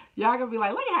 Y'all going to be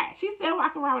like, look at her. She's still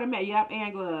walking around with a mask. Yep,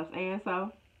 and gloves. And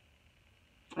so,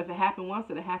 if it happened once,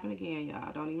 it'll happen again,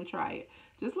 y'all. Don't even try it.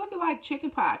 Just look at, like,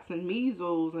 chicken pox and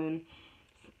measles and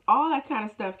all that kind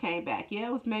of stuff came back. Yeah,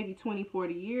 it was maybe 20,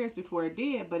 40 years before it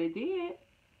did, but it did.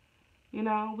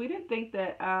 We didn't think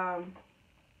that,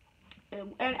 and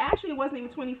actually it wasn't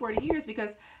even 20, 40 years because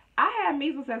I had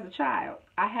measles as a child.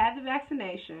 I had the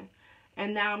vaccination,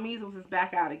 and now measles is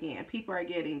back out again. People are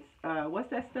getting, what's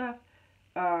that stuff?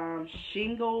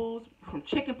 Shingles from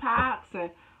chicken pox and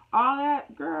all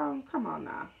that. Girl, come on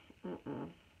now.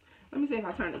 Let me see if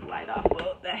I turn this light off.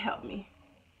 Well, that helped me.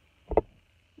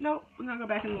 Nope, we're going to go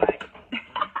back in the light.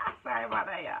 Sorry about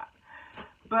that, y'all.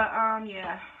 But,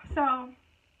 yeah. So,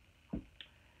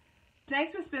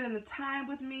 thanks for spending the time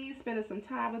with me, some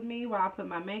time with me while I put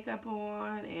my makeup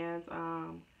on. And,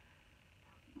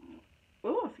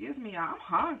 oh, excuse me, y'all. I'm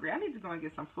hungry. I need to go and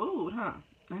get some food, huh?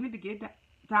 I need to get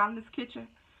down in this kitchen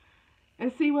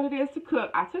and see what it is to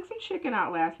cook. I took some chicken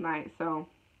out last night, so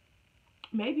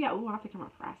maybe I think I'm going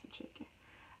to fry some chicken.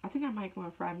 I think I might go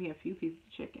and fry me a few pieces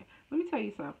of chicken. Let me tell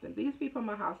you something. These people in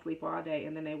my house sleep all day,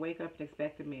 and then they wake up and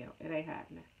expect a meal. It ain't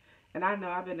happening. And I know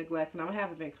I've been neglecting them. I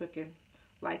haven't been cooking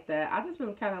like that. I've just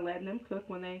been kind of letting them cook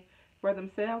for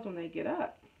themselves when they get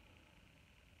up.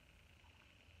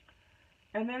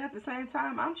 And then at the same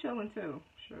time, I'm chilling too.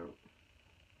 Shoot.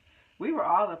 We were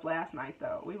all up last night,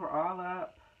 though. We were all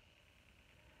up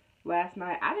last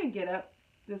night. I didn't get up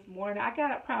this morning. I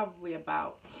got up probably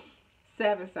about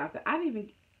 7 something. I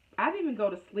didn't even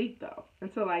go to sleep, though,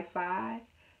 until like 5.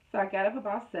 So I got up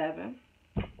about 7.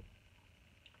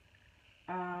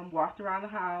 Walked around the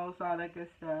house, all that good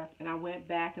stuff. And I went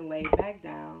back and laid back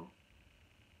down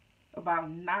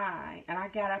about 9. And I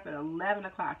got up at 11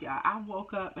 o'clock, y'all. I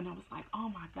woke up and I was like, oh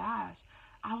my gosh.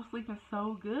 I was sleeping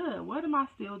so good. What am I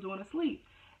still doing asleep?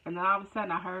 And then all of a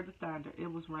sudden I heard the thunder.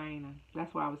 It was raining.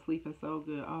 That's why I was sleeping so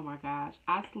good. Oh my gosh.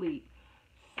 I sleep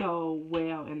so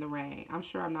well in the rain. I'm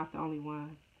sure I'm not the only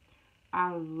one.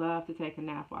 I love to take a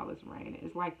nap while it's raining.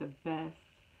 It's like the best,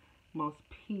 most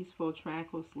peaceful,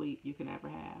 tranquil sleep you can ever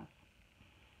have.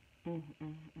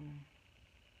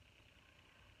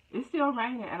 It's still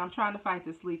raining, and I'm trying to fight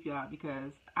this sleep, y'all,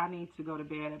 because I need to go to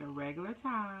bed at a regular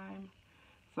time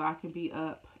so I can be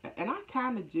up. And I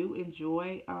kind of do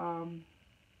enjoy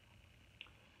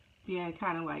being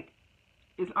kind of like,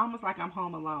 it's almost like I'm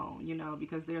home alone, you know,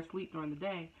 because they're asleep during the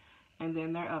day and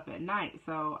then they're up at night.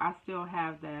 So I still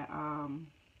have that,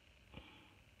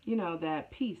 you know,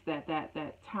 that peace, that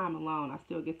time alone. I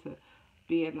still get to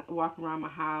walk around my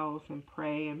house and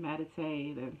pray and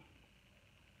meditate and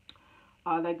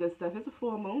all that good stuff. It's a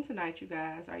full moon tonight, you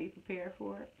guys. Are you prepared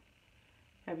for it?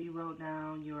 Have you wrote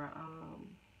down your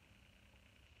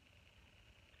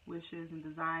wishes and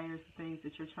desires, the things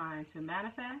that you're trying to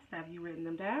manifest? Have you written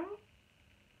them down?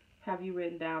 Have you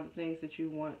written down the things that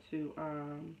you want to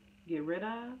get rid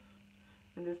of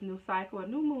in this new cycle? A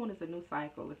new moon is a new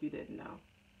cycle, if you didn't know.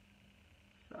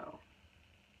 So,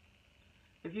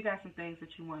 if you got some things that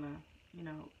you want to, you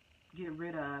know, get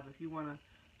rid of, if you want to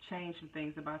change some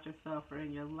things about yourself or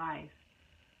in your life,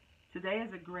 today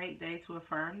is a great day to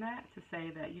affirm that, to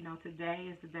say that, you know, today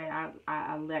is the day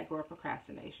I let go of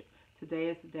procrastination. Today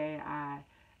is the day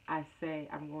I say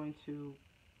I'm going to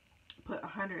put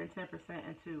 110%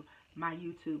 into my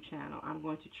YouTube channel. I'm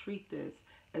going to treat this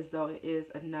as though it is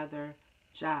another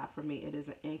job for me. It is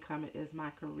an income. It is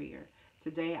my career.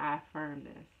 Today I affirm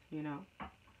this, you know.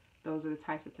 Those are the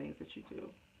types of things that you do.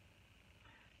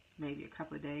 Maybe a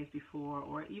couple of days before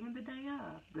or even the day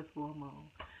of the full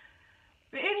moon.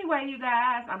 But anyway, you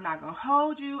guys, I'm not going to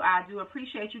hold you. I do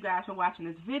appreciate you guys for watching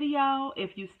this video.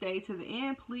 If you stay to the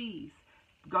end, please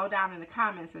go down in the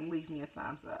comments and leave me a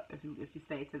thumbs up if you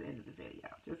stay to the end of the video,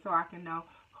 just so I can know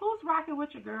who's rocking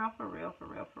with your girl for real, for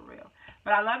real, for real.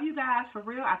 But I love you guys for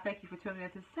real. I thank you for tuning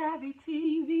in to Savvy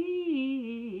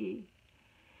TV.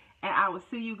 And I will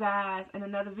see you guys in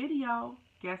another video.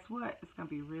 Guess what? It's going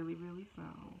to be really, really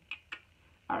soon.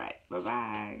 All right.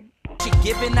 Bye-bye. You're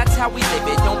given, that's how we live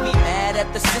it. Don't be mad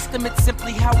at the system. It's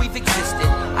simply how we've existed.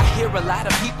 I hear a lot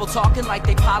of people talking like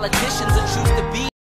they politicians and choose to be